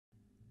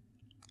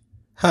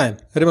Hi,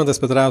 Rimantas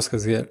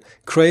Petrauskas here,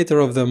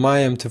 creator of the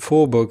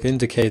MyMT4Book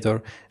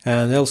indicator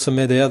and also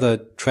many other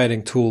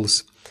trading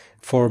tools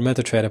for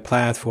MetaTrader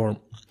platform.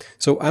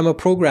 So I'm a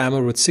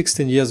programmer with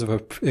 16 years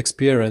of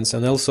experience,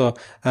 and also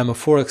I'm a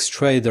Forex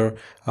trader,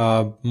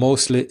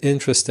 mostly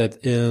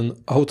interested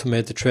in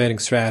automated trading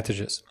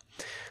strategies.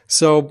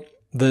 So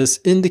this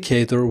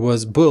indicator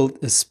was built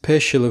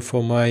especially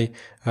for my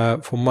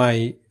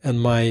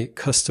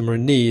customer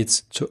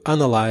needs to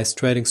analyze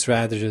trading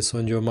strategies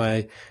on your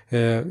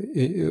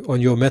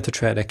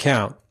MetaTrader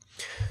account.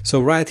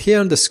 So right here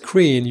on the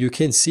screen, you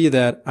can see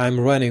that I'm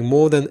running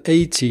more than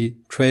 80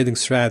 trading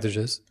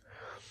strategies,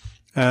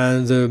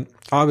 and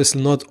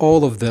obviously not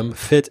all of them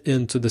fit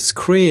into the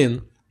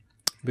screen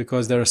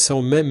because there are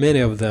so many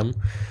of them.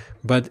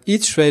 But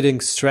each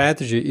trading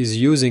strategy is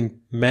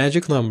using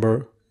magic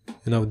number,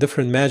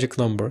 different magic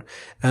number,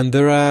 and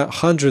there are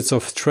hundreds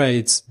of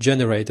trades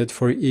generated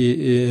for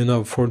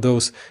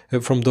those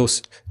from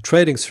those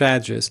trading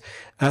strategies.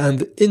 And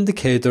the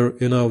indicator,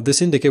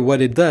 this indicator,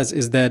 what it does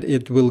is that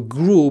it will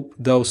group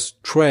those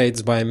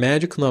trades by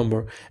magic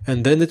number,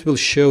 and then it will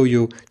show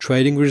you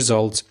trading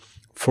results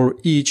for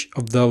each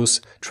of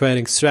those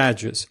trading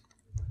strategies.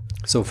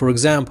 So, for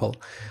example,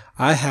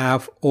 I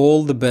have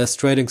all the best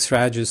trading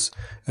strategies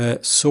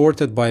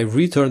sorted by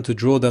return to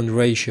drawdown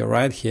ratio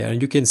right here.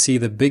 And you can see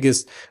the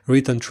biggest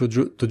return to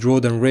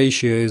drawdown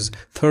ratio is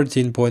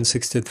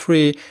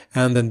 13.63,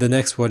 and then the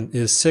next one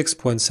is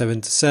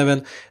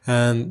 6.77,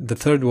 and the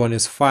third one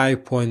is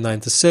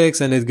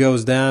 5.96, and it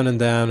goes down and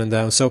down and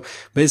down. So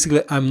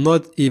basically, I'm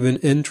not even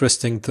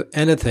interested to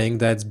anything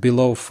that's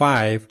below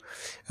 5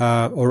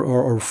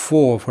 or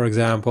 4, for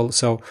example.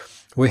 So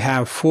we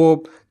have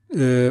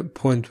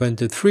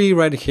 4.23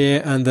 right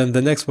here, and then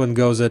the next one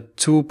goes at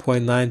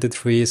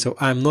 2.93. So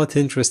I'm not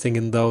interested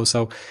in those.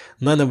 So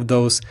none of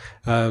those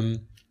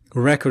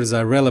records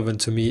are relevant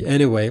to me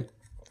anyway.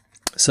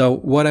 So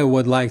what I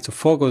would like to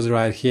focus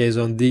right here is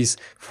on these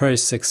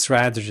first 6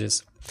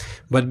 strategies.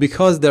 But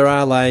because there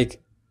are like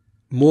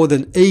more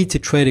than 80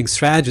 trading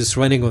strategies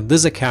running on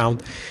this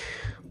account,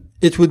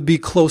 it would be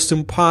close to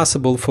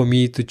impossible for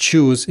me to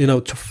choose,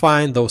 to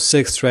find those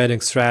 6 trading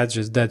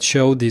strategies that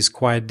show these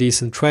quite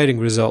decent trading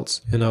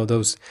results,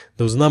 those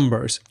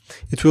numbers.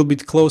 It will be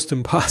close to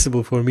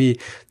impossible for me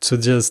to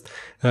just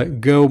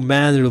go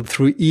manually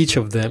through each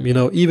of them.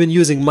 Even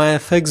using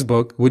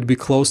MyFxBook would be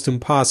close to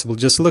impossible.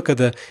 Just look at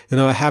I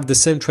have the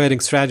same trading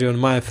strategy on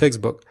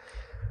MyFxBook.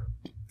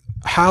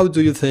 How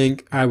do you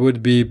think I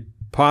would be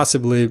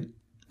possibly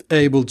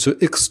able to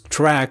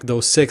extract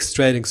those 6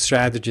 trading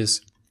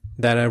strategies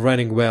that are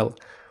running well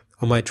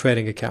on my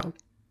trading account?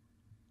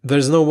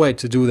 There's no way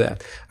to do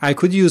that. I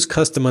could use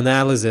custom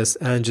analysis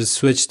and just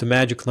switch the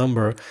magic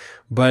number,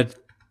 but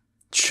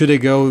should I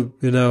go,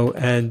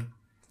 and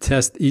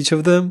test each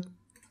of them?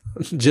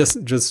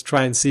 just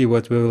try and see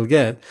what we will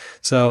get.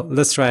 So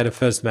let's try the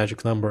first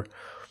magic number.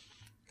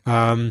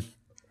 Nope,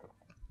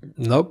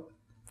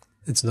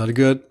 it's not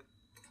good.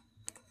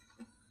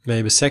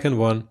 Maybe second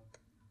one.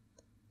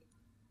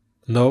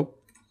 Nope,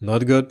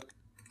 not good.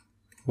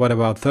 What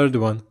about third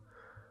one?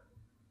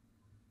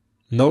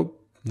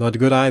 Nope, not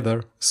good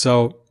either.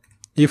 So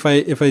if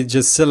I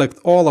just select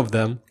all of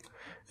them,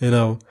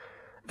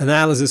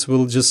 analysis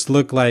will just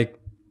look like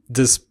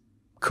this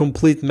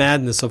complete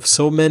madness of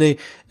so many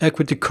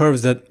equity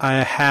curves that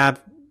I have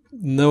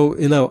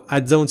I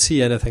don't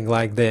see anything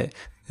like that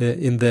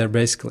in there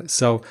basically.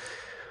 So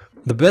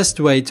the best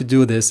way to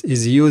do this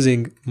is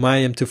using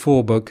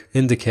MyMT4Book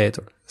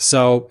indicator.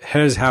 So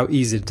here's how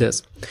easy it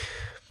is.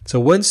 So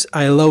once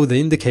I load the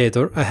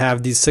indicator, I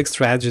have these 6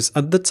 strategies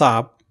at the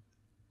top.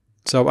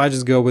 So I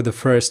just go with the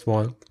first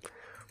one.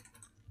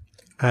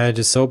 I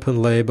just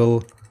open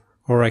label,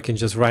 or I can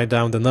just write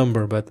down the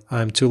number, but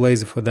I'm too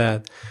lazy for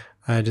that.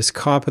 I just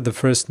copy the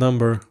first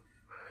number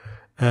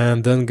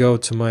and then go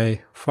to my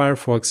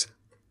Firefox,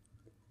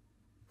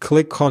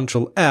 click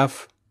Ctrl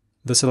F.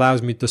 This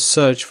allows me to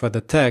search for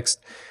the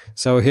text.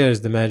 So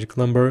here's the magic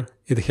number.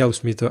 It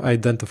helps me to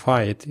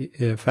identify it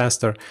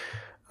faster.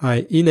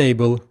 I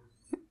enable,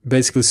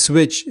 basically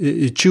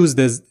choose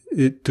this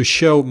to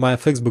show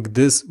MyFxBook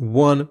this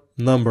one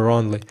number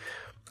only,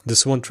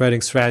 this one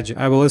trading strategy.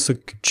 I will also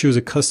choose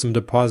a custom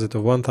deposit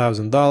of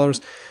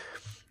 $1,000,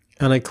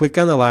 and I click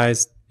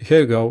Analyze.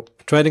 Here you go,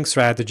 trading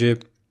strategy,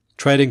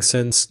 trading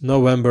since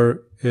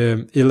November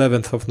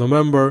 11th of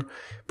November,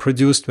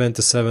 produced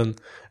 27%,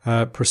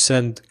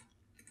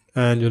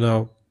 and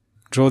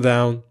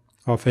drawdown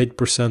of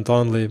 8%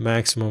 only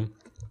maximum.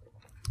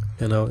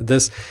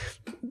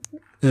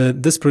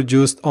 This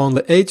produced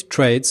only 8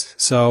 trades,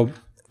 so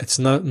it's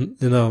not,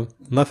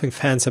 nothing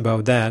fancy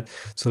about that.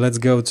 So let's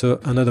go to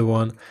another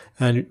one,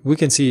 and we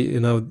can see,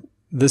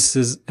 this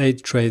is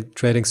 8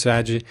 trading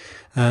strategy,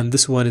 and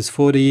this one is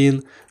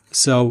 14.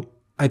 So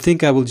I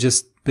think I will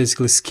just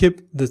basically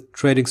skip the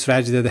trading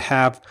strategy that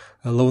have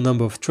a low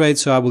number of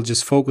trades. So I will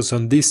just focus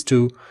on these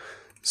 2.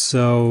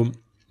 So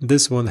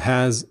this one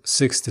has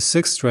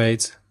 66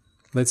 trades.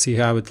 Let's see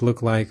how it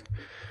looks like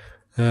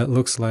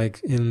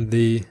in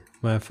the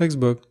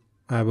MyFxBook.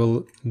 I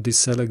will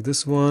deselect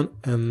this one,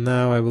 and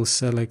now I will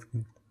select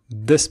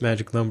this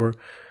magic number,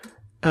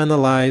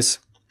 analyze.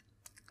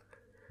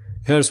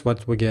 Here's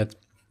what we get.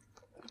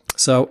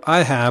 So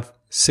I have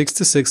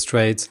 66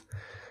 trades,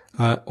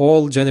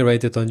 all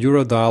generated on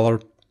euro dollar.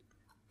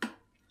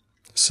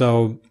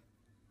 So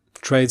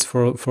trades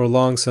for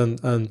longs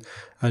and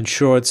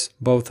shorts,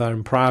 both are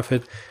in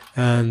profit,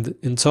 and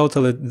in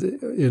total,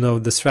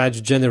 the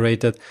strategy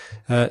generated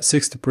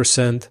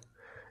 60%,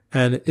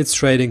 and it's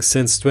trading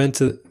since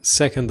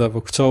 22nd of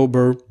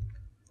October.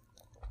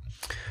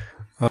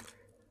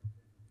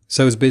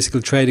 So it's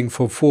basically trading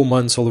for 4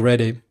 months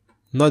already.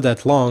 Not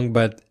that long,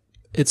 but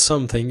it's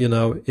something,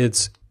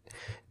 it's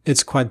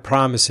quite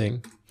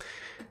promising.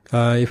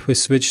 If we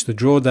switch to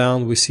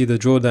drawdown, we see the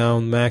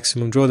drawdown,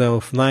 maximum drawdown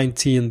of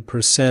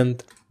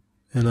 19%,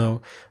 and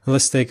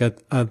let's take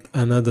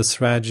another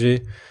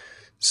strategy.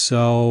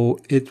 So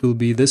it will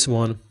be this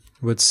one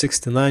with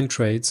 69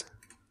 trades.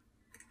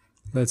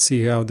 Let's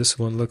see how this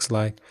one looks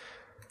like.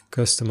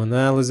 Custom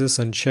analysis,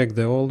 and check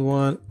the old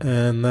one,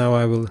 and now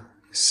I will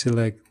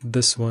select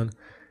this one.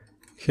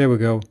 Here we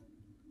go.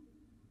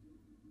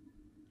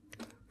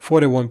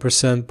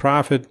 41%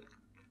 profit,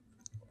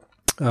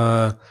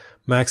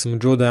 maximum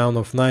drawdown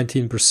of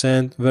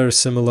 19%, very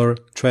similar,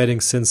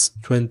 trading since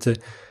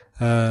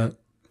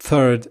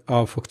 23rd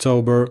of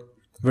October,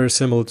 very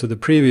similar to the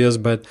previous,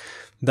 but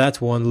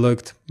that one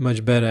looked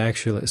much better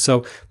actually.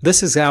 So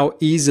this is how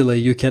easily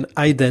you can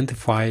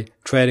identify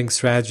trading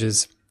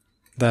strategies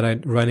that are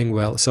running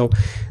well. So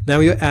now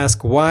you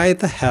ask, why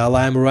the hell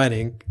I'm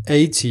running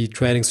 80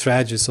 trading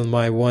strategies on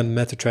my one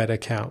MetaTrader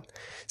account?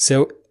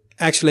 So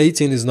actually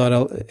 18 is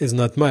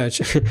not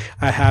much.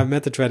 I have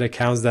MetaTrader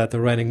accounts that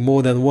are running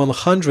more than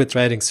 100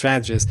 trading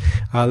strategies.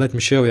 Let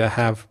me show you. I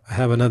have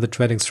another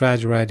trading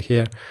strategy right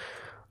here.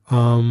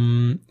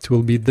 It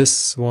will be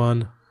this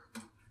one.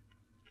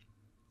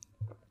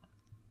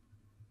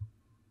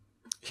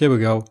 Here we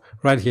go.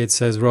 Right here it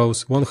says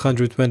rows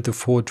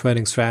 124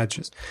 trading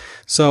strategies.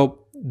 So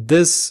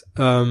this,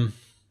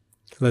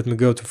 let me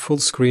go to full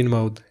screen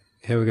mode.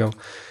 Here we go.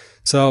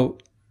 So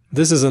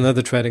this is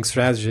another trading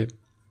strategy.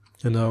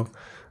 It's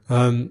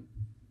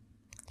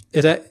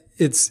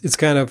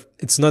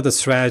not a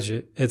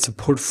strategy. It's a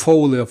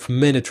portfolio of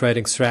many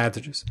trading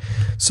strategies.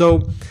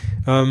 So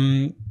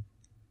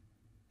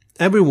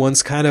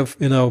everyone's kind of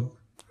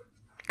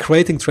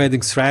creating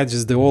trading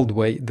strategies the old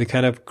way. They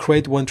kind of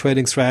create one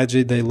trading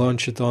strategy, they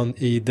launch it on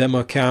a demo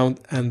account,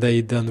 and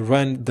they then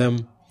run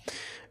them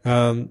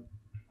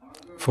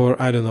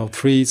for, I don't know,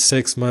 3,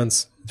 6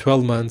 months,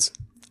 12 months.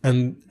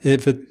 And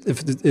if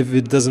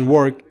it doesn't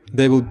work,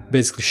 they will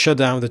basically shut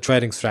down the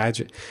trading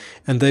strategy,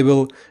 and they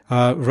will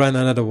run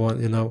another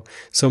one,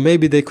 So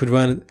maybe they could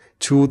run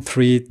 2,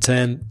 3,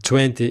 10,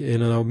 20,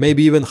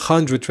 maybe even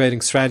 100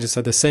 trading strategies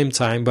at the same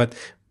time, but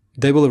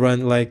they will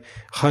run like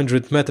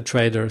 100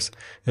 MetaTraders,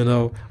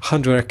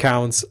 100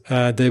 accounts.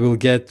 They will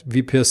get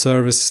VPS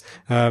service,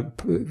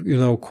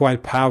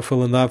 quite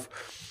powerful enough.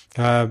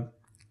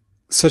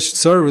 Such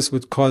service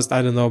would cost,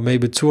 I don't know,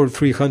 maybe $200 or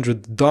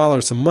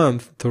 $300 a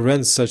month to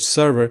rent such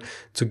server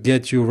to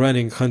get you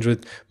running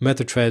 100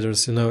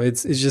 MetaTraders.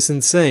 It's just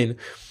insane.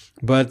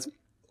 But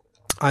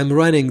I'm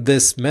running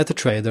this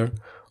MetaTrader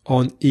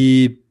on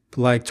a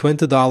like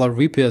 $20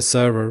 VPS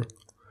server.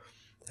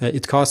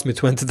 It cost me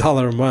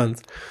 $20 a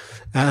month.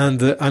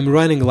 And I'm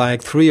running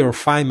like 3 or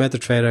 5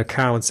 MetaTrader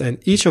accounts, and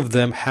each of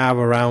them have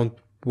around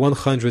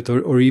 100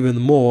 or even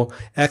more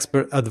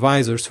expert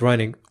advisors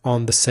running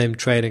on the same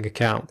trading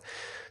account.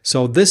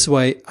 So this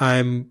way,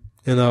 I'm,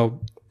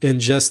 in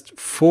just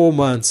 4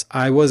 months,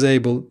 I was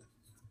able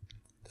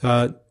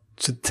to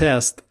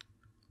test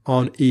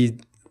on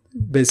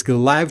basically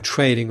live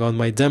trading on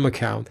my demo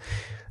account.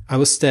 I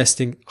was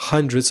testing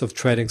hundreds of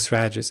trading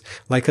strategies.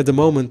 Like at the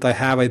moment, I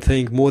have, I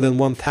think, more than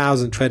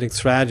 1,000 trading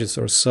strategies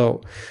or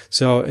so.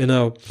 So,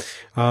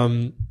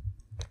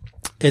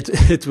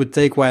 it would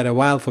take quite a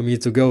while for me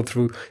to go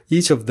through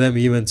each of them,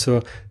 even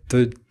to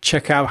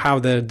check out how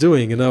they're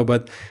doing,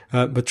 but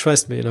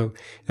trust me,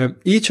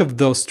 each of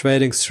those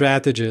trading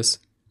strategies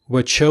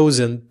were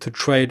chosen to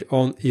trade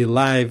on a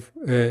live,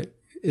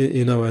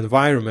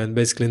 environment,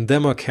 basically in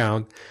demo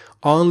account,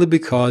 only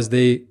because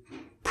they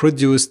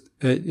produced,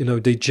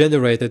 they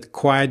generated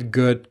quite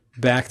good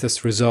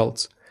backtest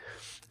results.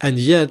 And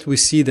yet we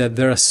see that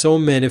there are so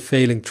many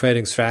failing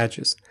trading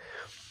strategies.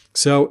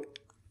 So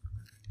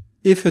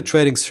if a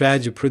trading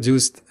strategy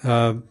produced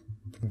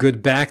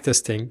good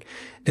backtesting,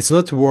 it's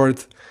not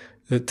worth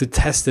to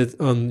test it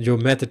on your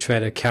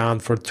MetaTrader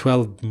account for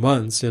 12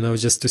 months,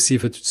 just to see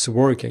if it's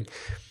working.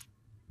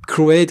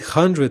 Create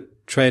 100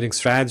 trading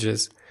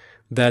strategies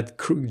that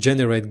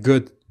generate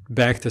good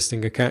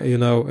backtesting account,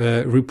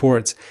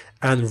 reports,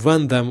 and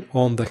run them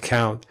on the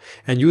account.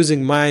 And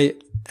using my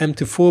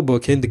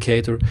MT4Book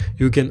indicator,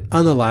 you can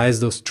analyze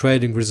those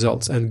trading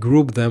results and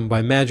group them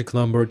by magic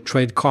number,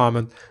 trade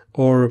comment,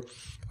 or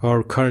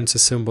currency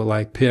symbol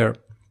like pair.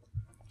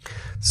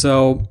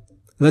 So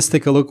let's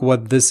take a look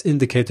what this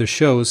indicator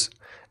shows,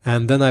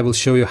 and then I will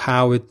show you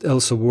how it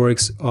also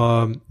works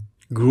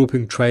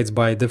grouping trades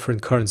by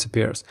different currency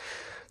pairs.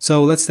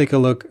 So let's take a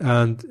look,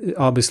 and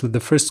obviously the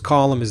first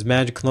column is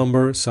magic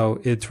number, so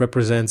it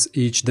represents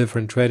each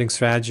different trading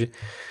strategy.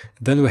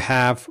 Then we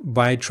have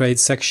buy trade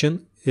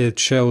section. It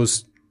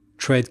shows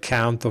trade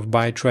count of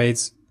buy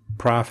trades,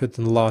 profit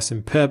and loss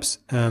in pips,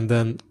 and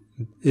then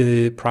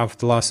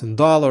profit loss in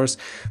dollars.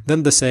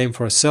 Then the same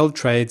for sell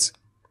trades,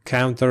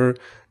 counter,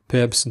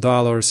 pips,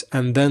 dollars,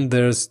 and then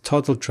there's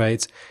total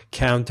trades,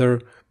 counter,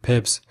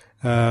 pips,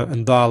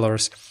 and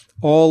dollars.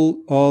 All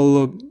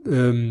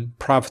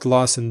profit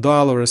loss in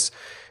dollars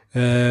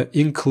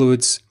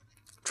includes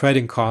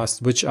trading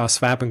costs, which are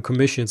swap and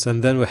commissions,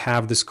 and then we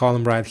have this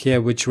column right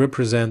here, which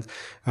represent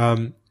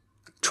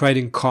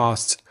trading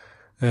costs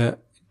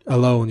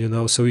alone. You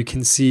know, so you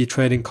can see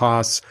trading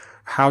costs,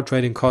 how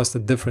trading costs are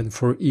different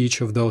for each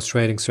of those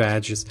trading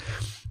strategies.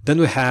 Then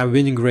we have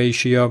winning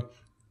ratio,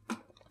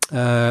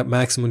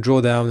 maximum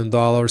drawdown in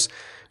dollars,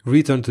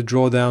 return to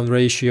drawdown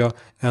ratio,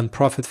 and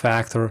profit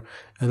factor.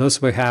 And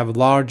also we have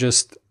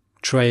largest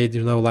trade,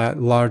 you know,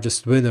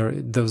 largest winner.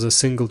 There was a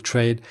single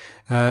trade,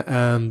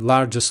 and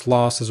largest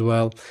loss as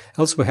well.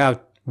 Also we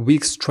have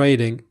weeks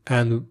trading,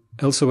 and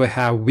also we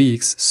have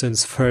weeks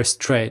since first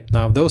trade.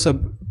 Now those are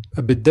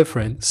a bit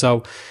different.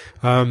 So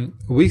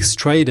weeks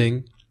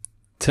trading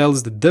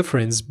tells the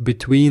difference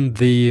between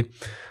the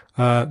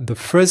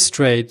first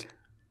trade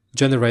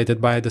generated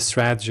by the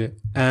strategy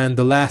and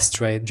the last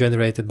trade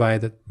generated by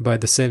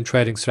the same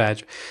trading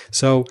strategy.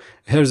 So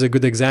here's a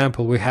good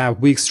example. We have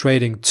weeks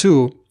trading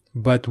 2,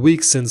 but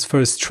weeks since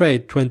first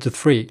trade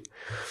 23.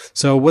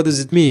 So what does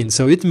it mean?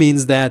 So it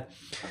means that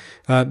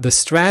the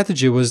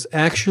strategy was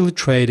actually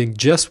trading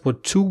just for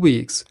 2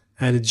 weeks,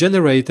 and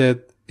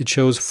it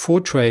shows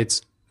 4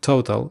 trades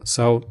total.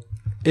 So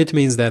it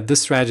means that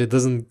this strategy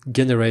doesn't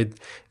generate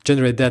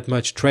that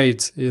much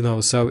trades, you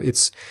know, so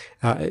it's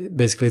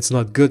basically it's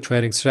not good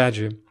trading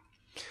strategy.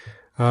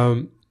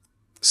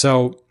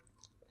 So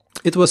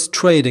it was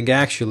trading,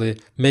 actually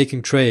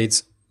making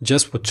trades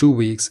just for 2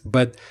 weeks,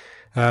 but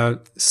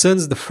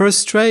since the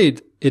first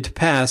trade it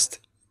passed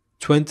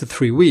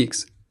 23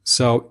 weeks,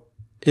 so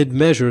it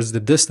measures the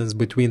distance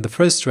between the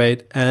first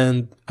trade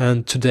and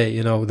today,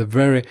 you know, the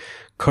very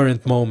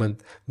current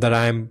moment that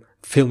I'm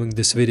filming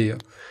this video.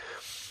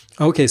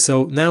 Okay,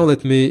 so now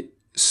let me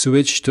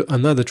switch to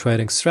another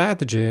trading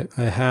strategy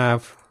I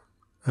have,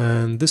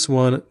 and this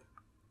one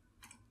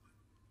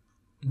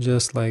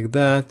just like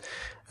that,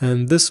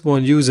 and this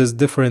one uses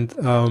different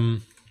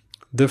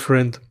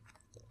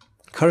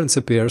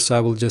currency pairs. So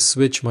I will just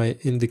switch my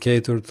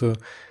indicator to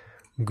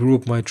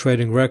group my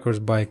trading records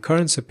by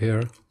currency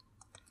pair.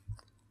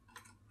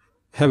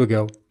 Here we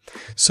go.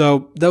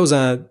 So those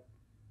are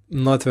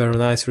not very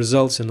nice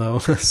results, you know,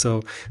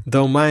 so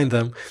don't mind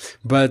them,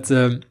 but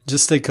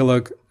just take a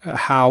look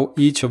how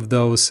each of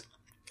those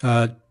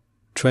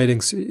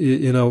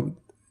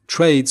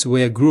trades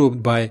were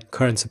grouped by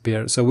currency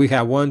pair. So we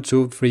have 1,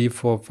 2, 3,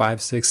 4,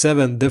 5, 6,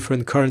 7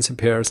 different currency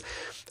pairs,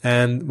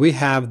 and we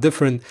have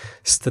different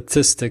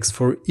statistics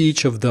for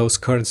each of those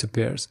currency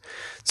pairs.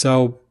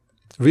 So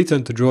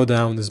return to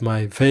drawdown is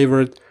my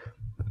favorite,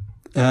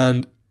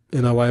 and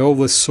you know, I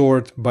always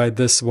sort by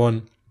this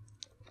one.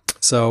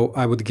 So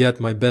I would get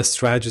my best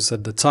strategies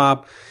at the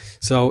top.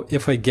 So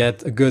if I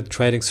get a good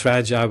trading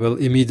strategy, I will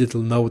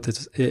immediately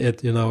notice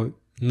it, you know,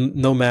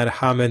 no matter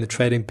how many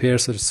trading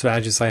pairs or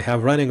strategies I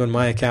have running on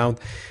my account,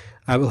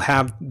 I will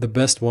have the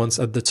best ones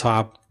at the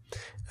top.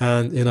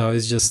 And, you know,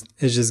 it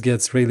just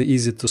gets really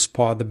easy to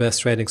spot the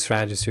best trading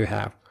strategies you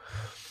have.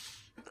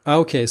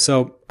 Okay,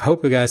 so I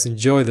hope you guys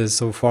enjoy this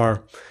so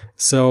far.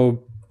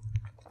 So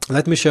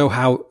let me show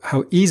how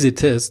easy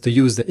it is to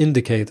use the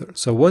indicator.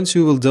 So once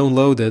you will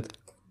download it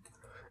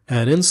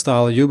and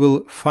install, you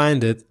will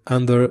find it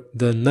under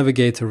the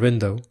navigator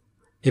window.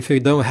 If you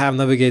don't have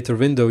navigator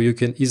window, you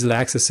can easily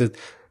access it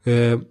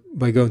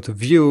by going to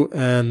view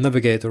and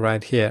navigator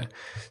right here.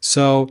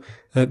 So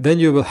then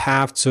you will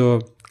have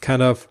to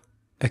kind of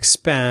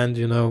expand,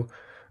 you know,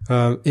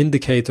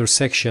 indicator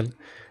section.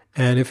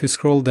 And if you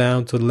scroll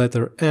down to the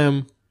letter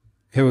M,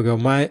 here we go,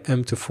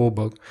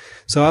 MyMT4Book.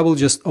 So I will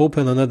just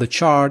open another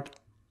chart,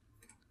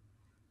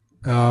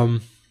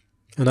 and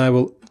I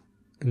will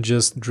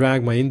just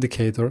drag my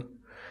indicator,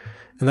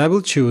 and I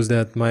will choose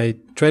that my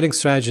trading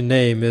strategy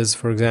name is,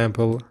 for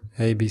example,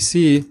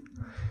 ABC,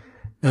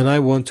 and I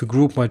want to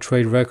group my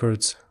trade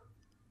records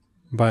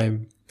by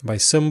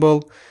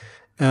symbol,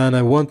 and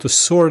I want to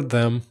sort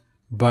them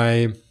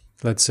by,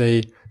 let's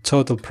say,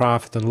 total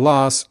profit and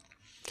loss,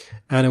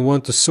 and I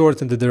want to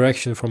sort in the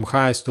direction from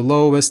highest to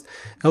lowest.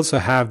 I also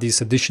have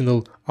these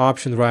additional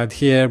options right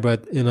here,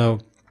 but you know,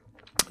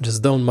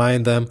 just don't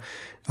mind them.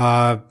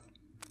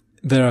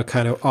 They are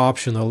kind of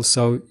optional,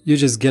 so you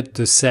just get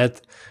to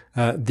set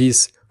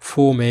these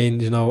 4 main,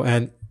 you know,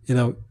 and you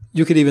know,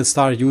 you could even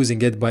start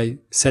using it by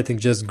setting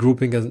just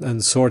grouping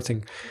and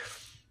sorting.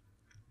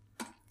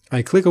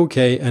 I click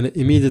OK, and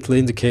immediately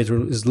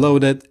indicator is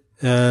loaded,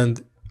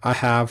 and I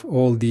have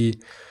all the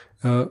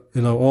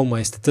all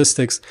my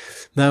statistics.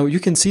 Now you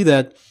can see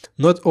that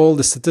not all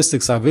the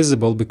statistics are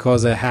visible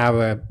because I have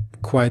a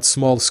quite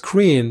small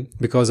screen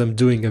because I'm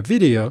doing a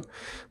video,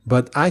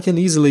 but I can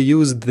easily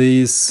use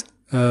this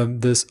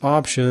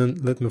option.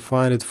 Let me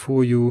find it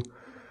for you.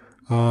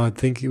 I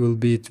think it will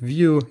be at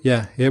view.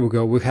 Yeah, here we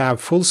go. We have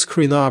full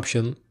screen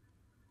option,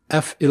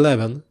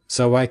 F11.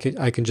 So I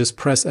can just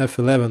press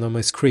F11 on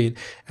my screen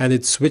and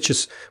it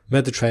switches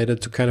MetaTrader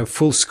to kind of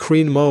full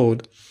screen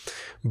mode.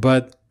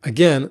 But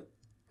again,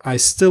 I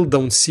still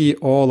don't see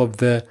all of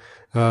the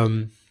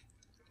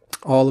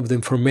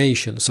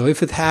information. So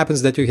if it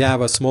happens that you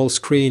have a small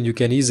screen, you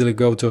can easily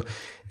go to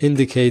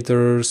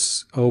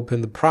indicators,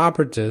 open the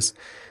properties,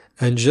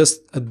 and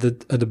just at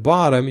the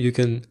bottom you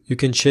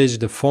can change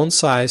the font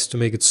size to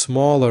make it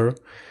smaller,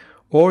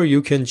 or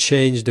you can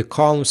change the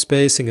column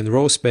spacing and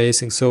row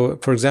spacing. So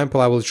for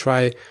example, I will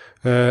try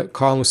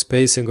column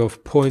spacing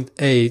of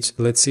 0.8.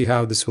 Let's see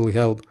how this will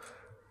help.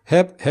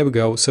 Here we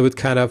go. So it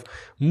kind of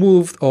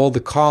moved all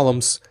the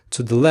columns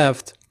to the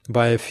left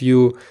by a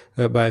few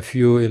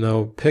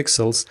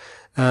pixels,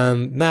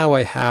 and now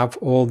I have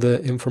all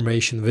the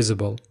information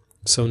visible.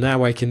 So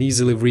now I can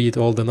easily read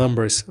all the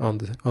numbers on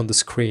the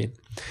screen.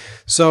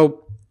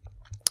 So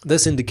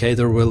this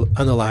indicator will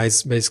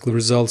analyze basically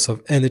results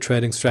of any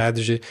trading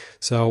strategy.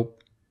 So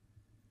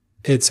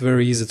it's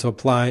very easy to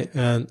apply,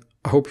 and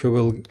I hope you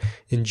will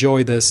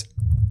enjoy this.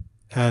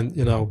 And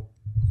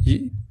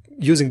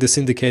using this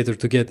indicator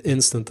to get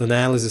instant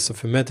analysis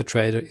of a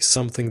MetaTrader is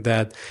something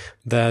that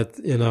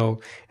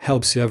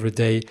helps you every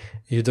day.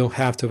 You don't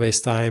have to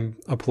waste time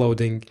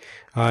uploading,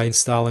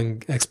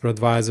 installing expert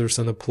advisors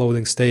and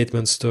uploading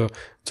statements to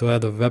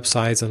other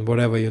websites and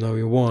whatever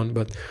you want.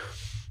 But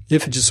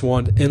if you just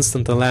want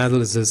instant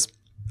analysis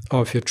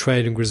of your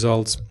trading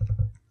results,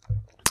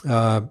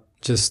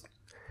 just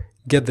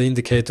get the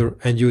indicator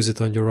and use it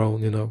on your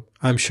own.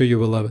 I'm sure you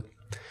will love it.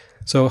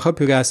 So I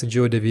hope you guys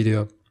enjoyed the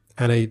video,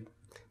 and I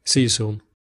see you soon.